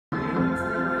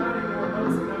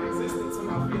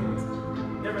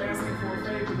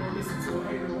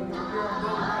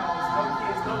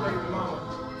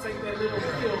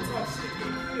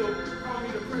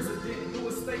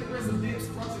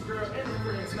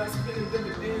not spending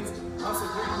dividends. I'm so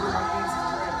grateful with my things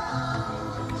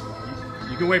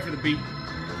is You can wait for the beat.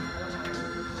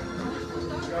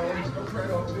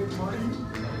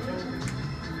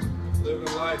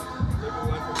 Living life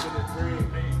has been a dream.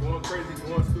 Going crazy,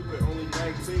 going stupid, only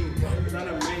 19. Trying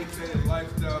to maintain a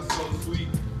lifestyle so sweet,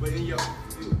 but in your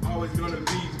always gonna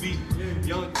be beat.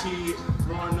 Young kid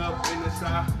growing up in the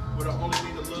shy, but the only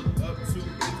thing to look up to is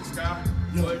the sky.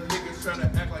 But niggas trying to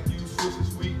act like you swish and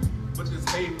sweet, but this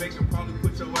hate making probably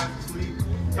put your ass to sleep.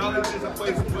 College is a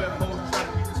place where hoes try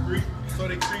to be discreet, so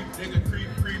they creep, nigga, creep.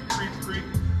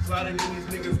 Sliding in these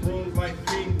niggas' rooms like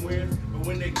penguins, but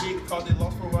when they get caught, they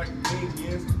lost for like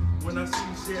minions. When I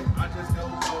see shit, I just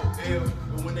LOL.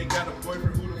 But when they got a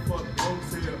boyfriend, who the fuck won't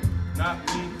tell? Not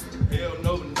me, hell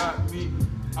no, not me.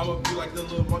 I'ma be like the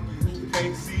little monkey who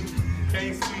can't see,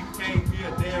 can't hear a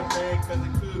damn thing, cause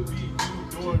it could be you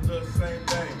doing the same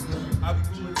thing. I be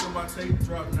coolin' till my tape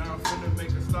drop, now I'm finna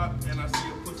make a stop, and I see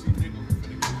a pussy nigga who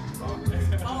finna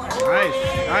get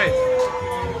Nice.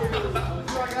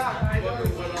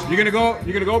 You gonna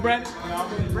go, Brad?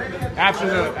 After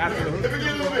the hook. Let me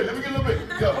get a little bit.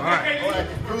 Yo. All right.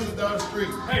 Cruising down the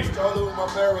street. Strolling with my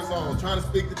barrels on, trying to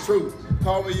speak the truth.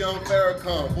 Call me Young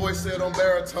Farrakhan. Voice said on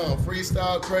baritone.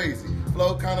 Freestyle crazy.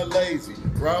 Flow kinda lazy.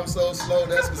 Rhyme so slow,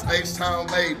 that's cause H-Town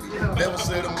made me. Never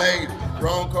should've made it.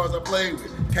 Wrong cars I played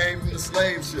with. Came from the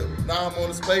slave ship. Now I'm on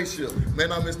a spaceship.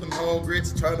 Man, I miss them home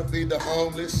grits. Trying to feed the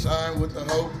homeless. Shine with the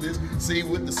hopeless. See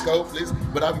with the scopeless.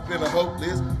 But I be feeling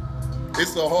hopeless.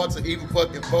 It's so hard to even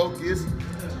fucking focus.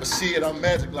 But shit, I'm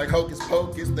magic like Hocus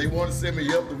Pocus. They want to send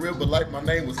me up the river like my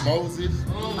name was Moses.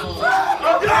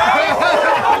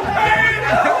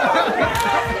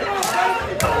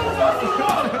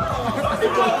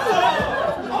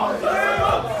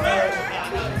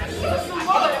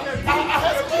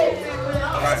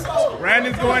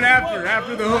 Brandon's going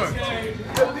after the hook.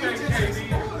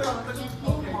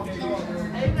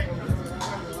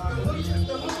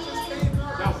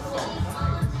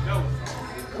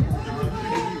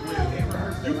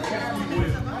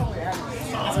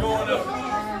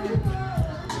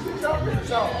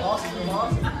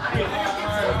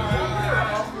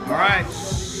 All right.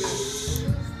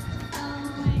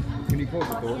 Can you close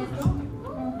the door?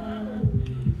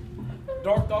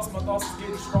 dark thoughts, my thoughts is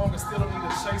getting stronger. Still don't need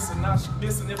a chaser, not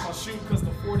missing if I shoot, cause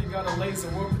the 40 got a laser.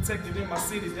 We're protected in my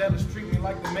city, that'll treat me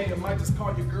like the mayor. Might just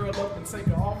call your girl up and take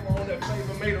her offer on that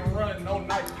favor. Made her run, no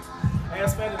Nikes.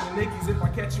 Ass fatter than Nicky's. If I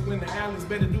catch you in the alleys,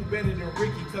 better do better than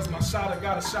Ricky, cause my shotter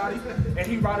got a shotty. And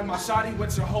he riding my shotty,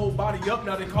 wet your whole body up.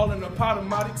 Now they calling the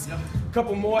Potomatics.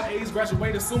 Couple more A's,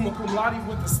 graduated summa cum laude.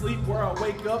 Went to sleep where I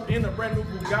wake up in a brand new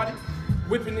Bugatti.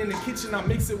 Whipping in the kitchen, I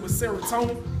mix it with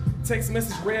serotonin. Text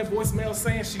message, red voicemail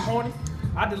saying she horny.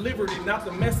 I delivered it, not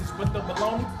the message, but the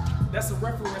baloney. That's a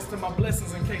reference to my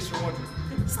blessings in case you're wondering.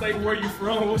 State where you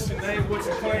from, what's your name, what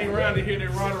you claim. Around here, they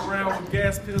run around with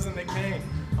gas pills in their cane.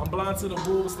 I'm blind to the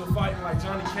wolves, still fighting like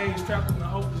Johnny Cage. Trapped in the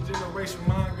hopeless generation,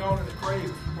 mind gone in the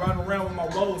craze. Riding around with my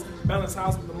woes, balance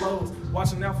house with the lows.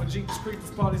 Watching out for Jeepers,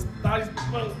 creepers, parties, thotties,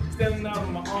 standing out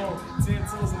on my own. 10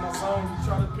 tools in my zone, you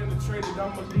try to penetrate it,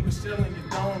 I'ma leave a shell in your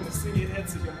dome and send your head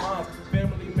to your mom's.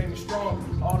 Family made me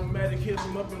strong, automatic, hit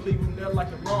them up and leave them there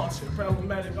like a launch.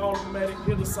 Problematic, automatic,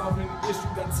 it'll solve any issue.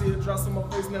 Got teardrops on my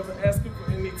face, never asking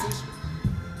for any tissue.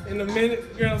 In a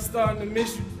minute, girl, I'm starting to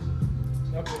miss you.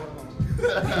 Okay, hold on.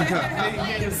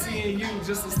 Ain't seeing you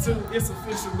just as two. It's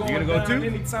official going down too?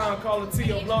 Anytime. Call a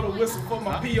T.O. blow the whistle for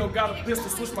my P.O. Got a pistol,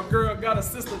 switch my girl, got a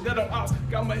sister, that ops.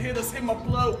 Got my hitters, hit my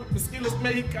blood with the skillers,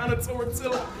 Mexicana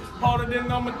tortilla. Harder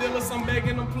than armadillos, I'm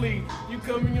begging them please. You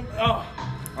coming in? Oh.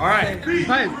 All right.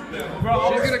 Nice.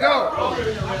 Bro, she's gonna go.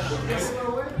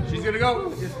 She's gonna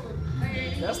go.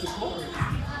 That's the chorus.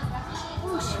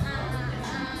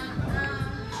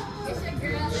 It's your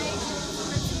girl,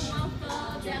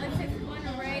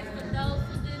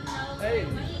 Hey.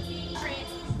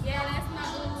 Yeah, that's my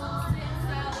boo. Since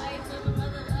always with the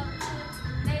mother up to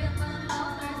native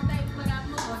unlost our state, but I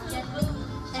moved to the blue.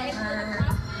 Hey, for the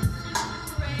profit,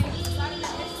 raise. Started the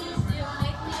issue, still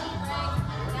make me afraid.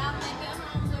 Now make it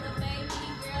home with a baby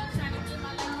girl, trying to get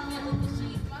my life together, cause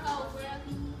she's my whole world.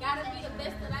 Gotta be the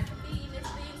best that I can be in this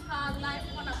thing called life.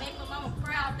 Wanna make my mama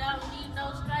proud, don't need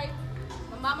no strife.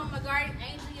 My mama, my guardian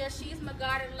angel, yeah, she's my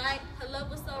guardian light. Her love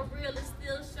was so real, it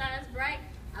still shines bright.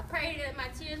 I pray that my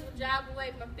tears will drive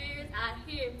away my fears. I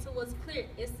hear to what's clear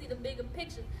and see the bigger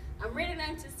picture. I'm reading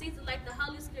unto Caesar like the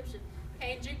Holy Scripture.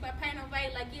 Can't drink my pain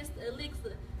away like it's the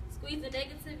elixir. Squeeze the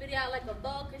negativity out like a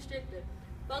boa constrictor.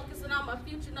 Focusing on my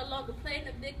future, no longer playing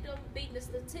the victim. Beating the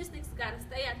statistics, gotta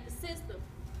stay out the system.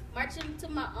 Marching to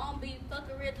my own beat, fuck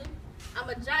a rhythm. I'm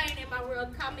a giant in my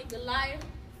world, call me Goliath.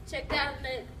 Check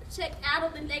out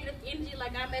of the negative energy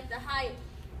like I'm at the height.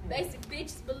 Basic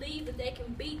bitches believe that they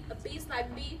can beat a beast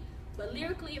like me, but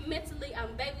lyrically and mentally,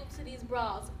 I'm faithful to these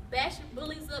bras. Bashing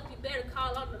bullies up, you better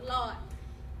call on the Lord.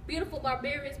 Beautiful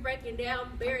barbarians breaking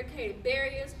down barricaded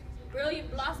barriers.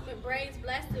 Brilliant blossoming brains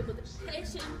blasted with a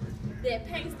passion that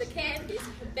paints the canvas.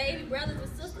 Baby brothers and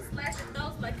sisters slashing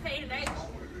throats like Cain and Abel.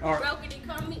 All right. Broken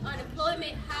economy,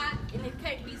 unemployment high, and it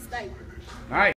can't be stable. All right.